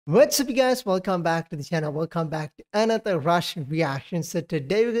What's up, you guys? Welcome back to the channel. Welcome back to another Rush reaction. So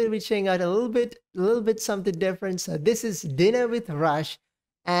today we're going to be checking out a little bit something different. So this is Dinner with Rush,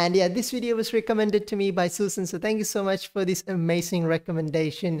 and yeah, this video was recommended to me by Susan. So thank you so much for this amazing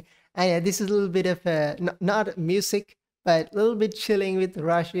recommendation. And yeah, this is a little bit of not music, but a little bit chilling with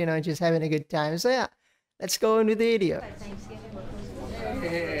Rush. You know, just having a good time. So yeah, let's go on with the video.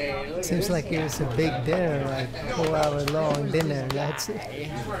 Seems like it was a big dinner, like 4-hour long dinner. That's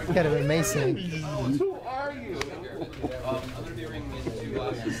kind of amazing. Who are you?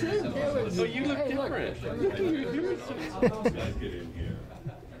 So you look different.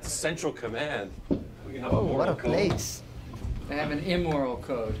 Central Command. Oh, what a place. They have an immoral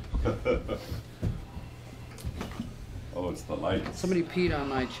code. Oh, it's the lights. Somebody peed on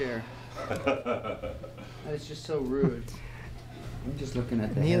my chair. That's just so rude. I'm just looking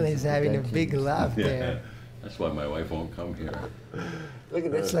at the Neil heads is of the having a dead big kings. laugh Yeah, there. that's why my wife won't come here. Look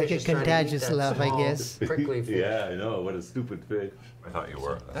at this. It's like a contagious laugh, I guess. Prickly fish. Yeah, I know. What a stupid fish. I thought you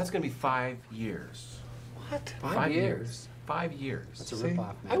were. That's going to be 5 years. What? 5 years. 5 years. That's a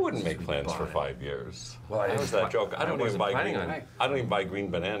ripoff, man. I wouldn't make plans for 5 years. Well, I That was that joke. I don't even wasn't buy planning green. on it. I don't even buy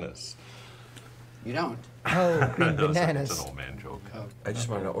green bananas. You don't? Oh, green No, it's an bananas. old man joke. I just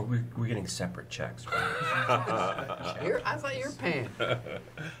want to know, we're getting separate checks, right? I thought you were paying.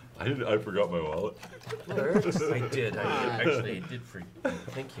 I forgot my wallet. I did. Actually, I did for.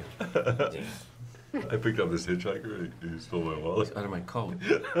 Thank you. I picked up this hitchhiker and he stole my wallet. Out of my coat,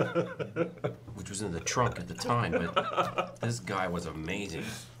 which was in the trunk at the time, but this guy was amazing.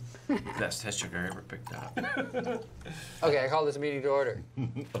 Best hitchhiker I ever picked up. Okay, I call this meeting to order.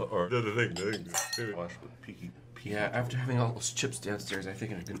 Or the thing. Wash with peaky. Yeah, after having all those chips downstairs, I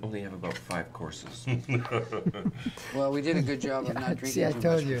think I can only have about 5 courses. Well, we did a good job of not drinking See, I too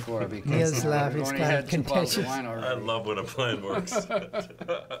told much you. before because Neil's laugh we've is only kind had of 2 bottles of contagious. wine I already. love when a plan works.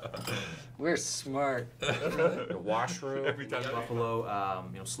 We're smart. The washroom, Every time. buffalo,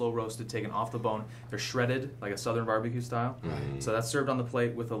 slow roasted, taken off the bone. They're shredded like a southern barbecue style. So that's served on the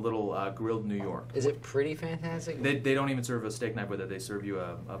plate with a little grilled New York. Is it pretty fantastic? They don't even serve a steak knife with it. They serve you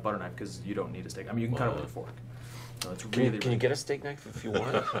a butter knife because you don't need a steak. I mean, you can cut it with a fork. So it's really, Can you get a steak knife if you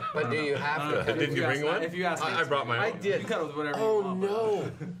want? But do you have to? Didn't you bring one? If you ask me, I brought my own. I did. You cut it with whatever you Oh want.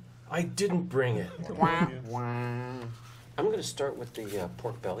 no, I didn't bring it. Wah, wah. I'm going to start with the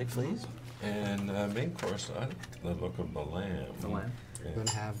pork belly, please. And main course, I like the look of the lamb. The lamb. We're going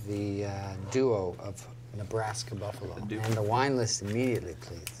to have the duo of Nebraska buffalo. And the wine list immediately,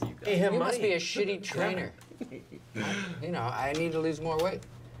 please. Hey, You must be a shitty trainer. You know, I need to lose more weight.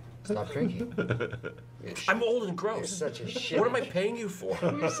 Stop drinking. I'm old and You're gross. such a shitty. What am I paying you for?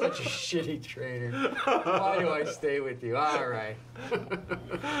 You're such a shitty trainer. Why do I stay with you? All right.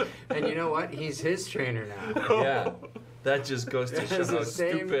 And you know what? He's his trainer now. Yeah, that just goes to show It's the how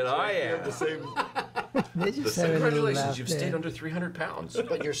same stupid I trick. am. The same. They just have a little Congratulations, laugh you've there. stayed under 300 pounds.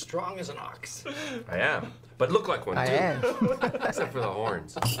 But you're strong as an ox. I am, but look like one I too. am. Except for the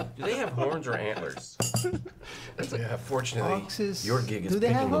horns. Do they have horns or antlers? Yeah, fortunately, Oxes. your gig is Do they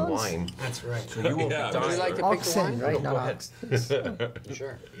picking have the horns? wine, That's right. so you won't Yeah. be Would dying. you like to pick the Oxen, wine? right? Go Not ahead. oxes.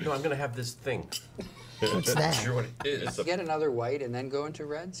 Sure. No, I'm gonna have this thing. What's Not that? sure what it is. Get another white and then go into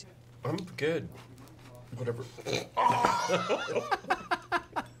reds? I'm good. Whatever.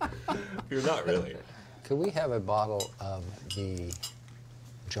 You're not really. Could we have a bottle of the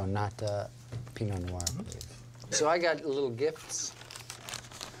Jonata Pinot Noir, please? So I got little gifts.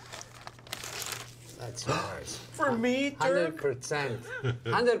 That's yours. For me, Dirk? 100%.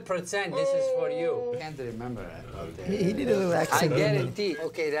 100% this is for you. Can't remember that out there. He did a little I accent. didn't he? guarantee.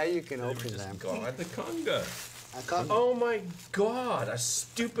 Okay, now you can open them. God, the conga. I come. Oh my God! A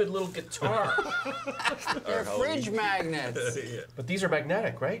stupid little guitar. They're fridge magnets. But these are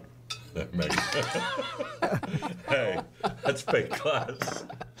magnetic, right? Hey, that's fake glass.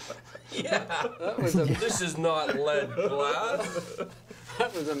 Yeah. That was a, This is not lead glass.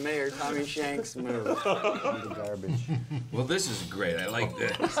 that was a Mayor Tommy Shanks move. The garbage. Well, this is great. I like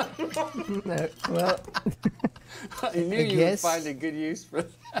this. No, well, I knew you would guess. find a good use for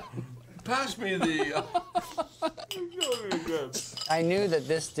that. Pass me the. I knew that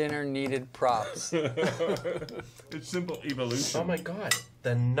this dinner needed props. It's simple evolution. Oh my God!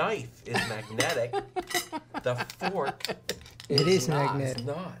 The knife is magnetic. The fork it is not. is magnetic.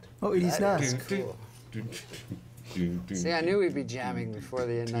 not. Oh, it is not. That's cool. See, I knew we'd be jamming before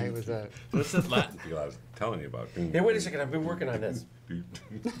the night was out. What's that Latin feel I was telling you about? Hey, wait a second. I've been working on this.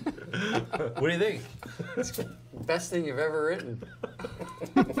 What do you think? Best thing you've ever written.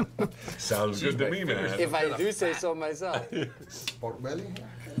 Sounds good to me, man. If I do say so myself. Pork belly?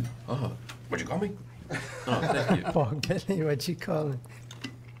 Oh, what'd you call me? Oh, thank you. Pork belly, what you call it?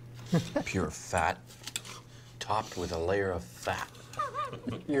 Pure fat, topped with a layer of fat.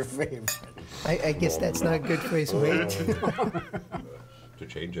 Your favorite. I guess that's not good for his weight. To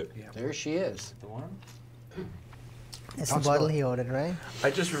change it. There she is. The one? That's the bottle he ordered, right?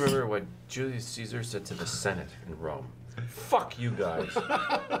 I just remember what Julius Caesar said to the Senate in Rome. Fuck you guys.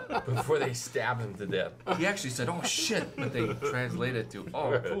 Before they stabbed him to death. He actually said, oh shit, but they translated to,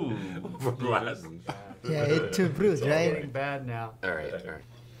 oh, ooh. Latin. Yeah, it's too bruised, right? Getting bad now. All right.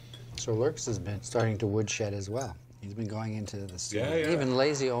 So Lurks has been starting to woodshed as well. He's been going into the studio. Yeah. Even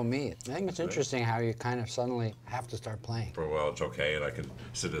lazy old me. I think it's interesting how you kind of suddenly have to start playing. For a while, it's okay, and I can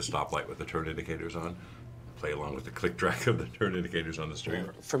sit at a stoplight with the turn indicators on, play along with the click track of the turn indicators on the steering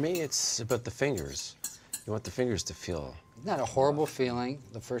wheel. For me, it's about the fingers. You want the fingers to feel. Isn't that a horrible feeling?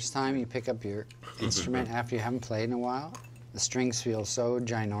 The first time you pick up your instrument after you haven't played in a while, the strings feel so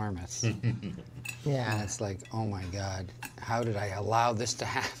ginormous. And Yeah. it's like, oh my God, how did I allow this to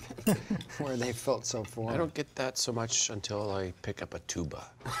happen? Where they felt so foreign. I don't get that so much until I pick up a tuba.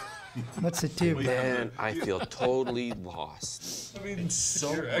 What's a tube? Then I feel totally lost. I mean,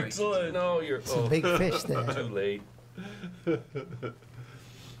 So you're great. excellent. No, you're It's a big fish there. too late. The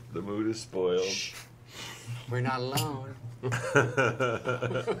mood is spoiled. We're not alone.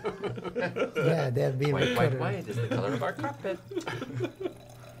 Yeah, they're being White, white, recorded. white is the color of our carpet.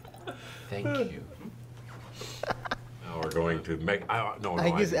 Thank you. Now we're going to make. No, I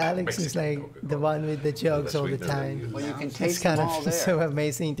guess Alex is like the one with the jokes all the sweetener than time. Well, you can It's taste kind them all of there. so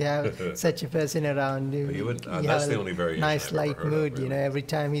amazing to have such a person around you. You would- You that's have the a only variation nice I've ever light heard of, mood, you know, really. every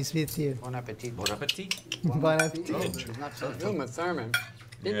time he's with you. Bon appetit. Bon appetit. Bon appetit. She's not so Uma Thurman.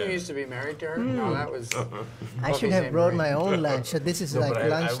 Didn't you used to be married to her? No, that was. I should have brought my own lunch. So this is No, like but I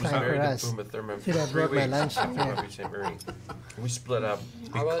was lunchtime for married to us. Uma Thurman Should have for 3 brought my weeks lunch, yeah. before we St. Marie. We split up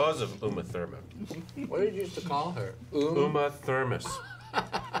How about- because of Uma Thurman. What did you used to call her? Uma Thermos.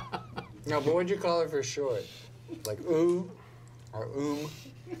 No, but what'd you call her for short? Like ooh or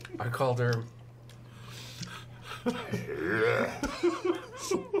I called her.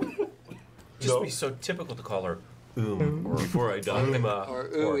 Just be so typical to call her or Before I die. Uma Or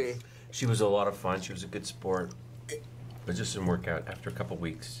ooey. She was a lot of fun. She was a good sport, but it just didn't work out after a couple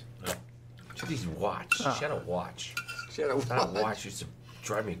weeks. She had these watch. She had a watch. She had a That watch. watch used to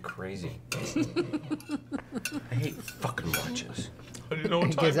drive me crazy. I hate fucking watches. How do you know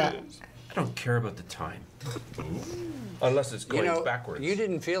what Because time I- it is? I don't care about the time. Unless it's You going know, backwards. you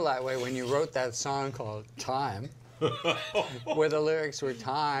didn't feel that way when you wrote that song called Time, where the lyrics were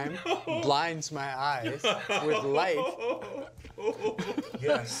Time blinds my eyes with light.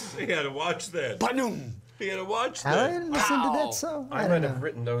 Yes. He had to watch that. Ba-doom. He had to watch I that. didn't listen to Wow. that song. I I might don't have know.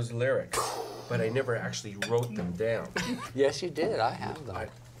 written those lyrics, but I never actually wrote them down. Yes, you did. I have them.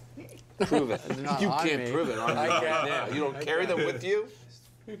 Prove it. They're not You on can't me. prove it on me I right can't. now. You don't I carry them can't. with you?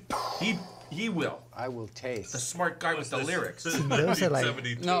 He will. I will The taste. smart guy with the lyrics. Those are like-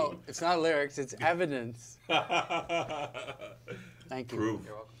 1972. No, it's not lyrics. It's evidence. Thank you. Proof.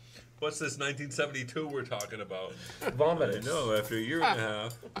 You're welcome. What's this 1972 we're talking about? I Vomitus. know, after a year and a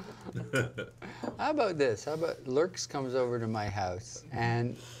half. How about this? How about Lurks comes over to my house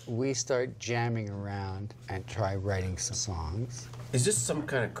and we start jamming around and try writing some songs. Is this some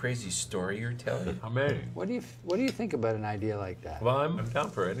kind of crazy story you're telling? I may. What do you think about an idea like that? Well, I'm down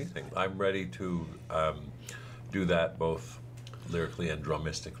for anything. I'm ready to do that both lyrically and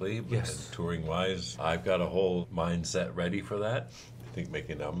drumistically. Yes. And touring-wise, I've got a whole mindset ready for that. I think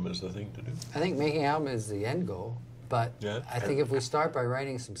making an album is the thing to do. I think making an album is the end goal, but Yeah. I think if we start by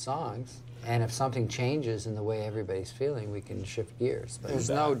writing some songs, and if something changes in the way everybody's feeling, we can shift gears. But there's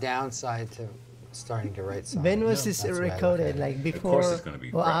no downside to starting to write songs. When was this That's the way I look recorded? at it. Like Of before course it's going to be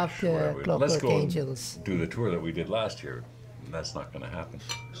or fresh, after whatever. Let's Clockwork go Angels? and do the tour that we did last year. That's not going to happen.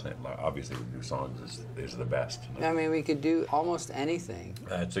 Obviously, we do songs is the best. I mean, we could do almost anything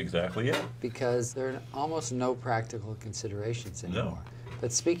That's exactly it. because there are almost no practical considerations anymore.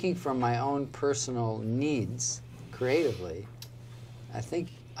 But speaking from my own personal needs creatively, I think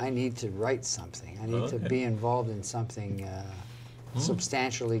I need to write something. I need to Okay. be involved in something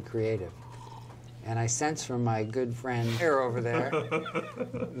substantially creative. And I sense from my good friend here over there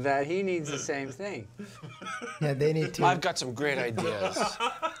that he needs the same thing. Yeah, they need to. I've got some great ideas.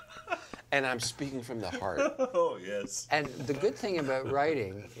 And I'm speaking from the heart. Oh, yes. And the good thing about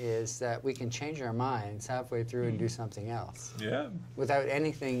writing is that we can change our minds halfway through and do something else Yeah. without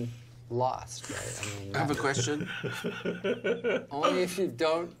anything lost, right? I mean, I have a question. only if you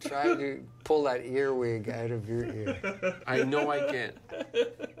don't try to pull that earwig out of your ear. I know I can't.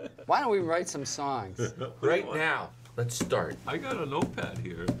 Why don't we write some songs? Right now. Let's start. I got a notepad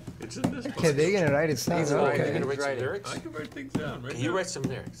here. It's in this book. Okay, they're gonna write it down. He's Oh, right. you're He's gonna write some writing. lyrics? I can write things down right Can you now. write some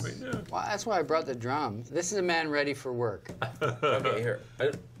lyrics? Right now. Well, that's why I brought the drums. This is a man ready for work. Okay, here.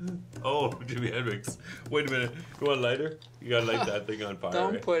 Oh, Jimi Hendrix. Wait a minute. You want a lighter? You gotta light that thing on fire.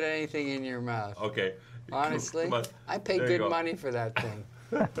 Don't right? put anything in your mouth. Okay. Honestly, Come on. I pay There you good go. money for that thing.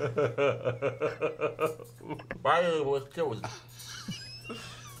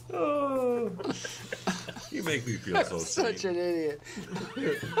 Oh. You make me feel so Such sick. an idiot.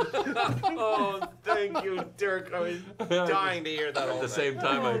 Oh, thank you, Dirk. I was dying to hear that all At the night. same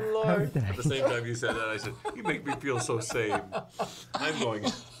time, Lord. at the same time you said that, I said, "You make me feel so sane. I'm going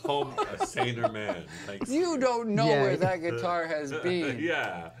home a saner man." Thanks. You don't know Yeah. where that guitar has been.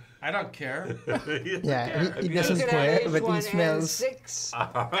 Yeah. I don't care. Yeah, he doesn't Look at care, that but he H1N6. smells.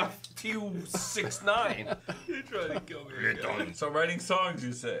 You 6'9". You're trying to kill me. Again. So writing songs,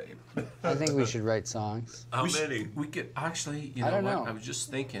 you say? I think we should write songs. How many? We could actually, you I know don't what? know. I was just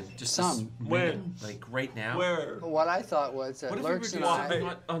thinking, just Some. this When? minute, like right now. Where? What I thought was that What if we were Lurks doing and I... something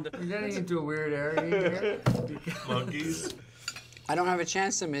on the? Getting into a weird area here. Monkeys? I don't have a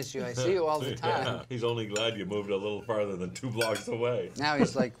chance to miss you. I see you all the time. Yeah. He's only glad you moved a little farther than 2 blocks away. Now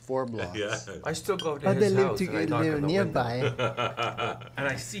he's like 4 blocks. Yeah. I still go to Oh, they his live, house and I to, knock live on the nearby. window, and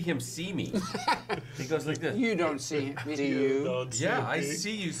I see him see me. He goes like this. You don't see you. Don't see Yeah, I me.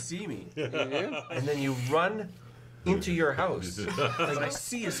 see you see me, You do? and then you run into your house. And I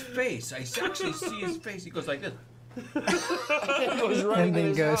see his face. I actually see his face. He goes like this. He goes running And then to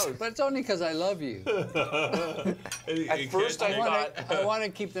his goes- house. But it's only because I love you. At first I thought, I want to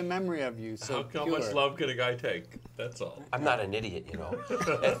keep the memory of you so How pure. much love can a guy take? That's all. I'm not an idiot, you know.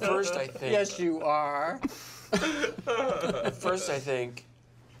 At first I think. Yes, you are. At first I think,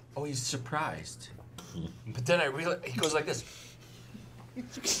 oh, he's surprised. But then I realize he goes like this.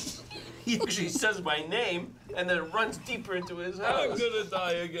 He actually says my name and then runs deeper into his I'm house. gonna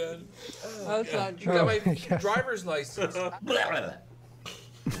die again. That's not You true. got my driver's license.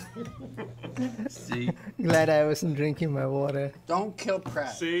 See? Glad I wasn't drinking my water. Don't kill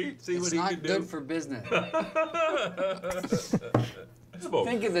Pratt. See It's what he not can good do. for business. Smoke.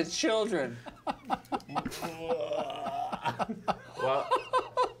 Think of the children. Well,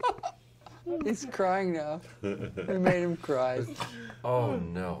 He's crying now. I made him cry. oh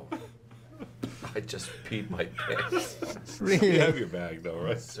no. I just peed my pants. You Really? have your bag though,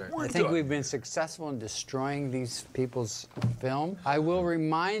 right? Sir. I think we've been successful in destroying these people's film. I will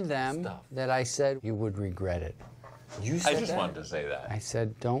remind them Stop. that I said you would regret it. You I said just that? wanted to say that. I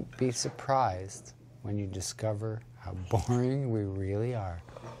said, don't be surprised when you discover how boring we really are.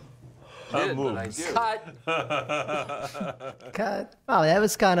 Did, but I do. Cut! Cut. Wow, that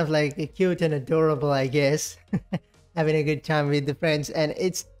was kind of like cute and adorable, I guess. Having a good time with the friends, and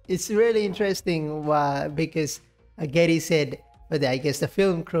it's really interesting because Getty said for the, I guess, the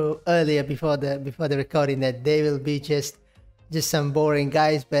film crew earlier before the recording that they will be just some boring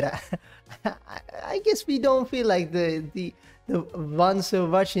guys, but I guess we don't feel like the ones who are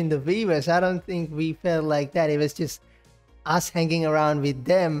watching the viewers. I don't think we felt like that. It was just us hanging around with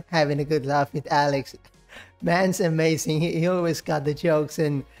them, having a good laugh with Alex. Man's amazing. He always got the jokes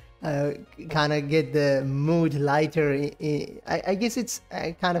and kind of get the mood lighter. I guess it's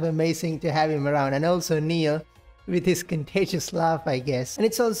kind of amazing to have him around. And also Neil with his contagious laugh, I guess. And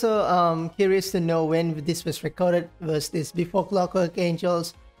it's also curious to know when this was recorded. Was this before Clockwork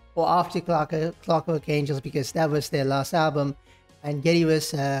Angels or after Clockwork Angels? Because that was their last album. And Getty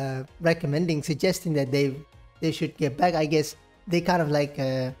was suggesting that they should get back. I guess they kind of like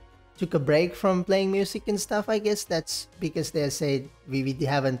took a break from playing music and stuff. I guess that's because they said we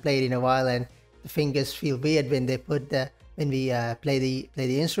haven't played in a while and the fingers feel weird when they put when we play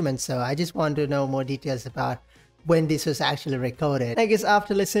the instruments. So I just want to know more details about when this was actually recorded. I guess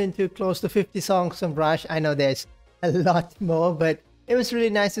after listening to close to 50 songs from Rush, I know there's a lot more, but it was really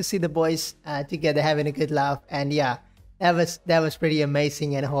nice to see the boys together having a good laugh. And yeah, that was pretty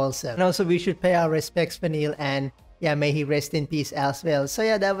amazing and wholesome. And also we should pay our respects for Neil, and yeah, may he rest in peace as well. So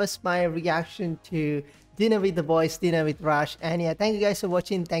yeah, that was my reaction to Dinner with the Boys, Dinner with Rush. And yeah, thank you guys for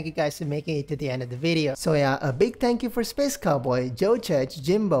watching. Thank you guys for making it to the end of the video. So yeah, a big thank you for Space Cowboy, Joe Church,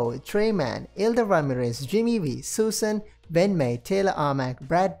 Jimbo, Treyman, Ilda Ramirez, Jimmie V, Susan, Wenwei, Taylor Armac,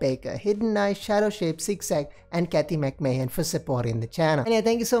 Brad Baker, HiddenEye, Shadow Shape, Zigzag, and Cathy McMahen for supporting the channel. And yeah,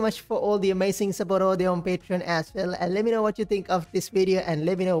 thank you so much for all the amazing support over there on Patreon as well. And let me know what you think of this video, and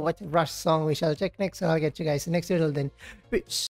let me know what Rush song we shall check next. So I'll get you guys in the next video. Then, peace.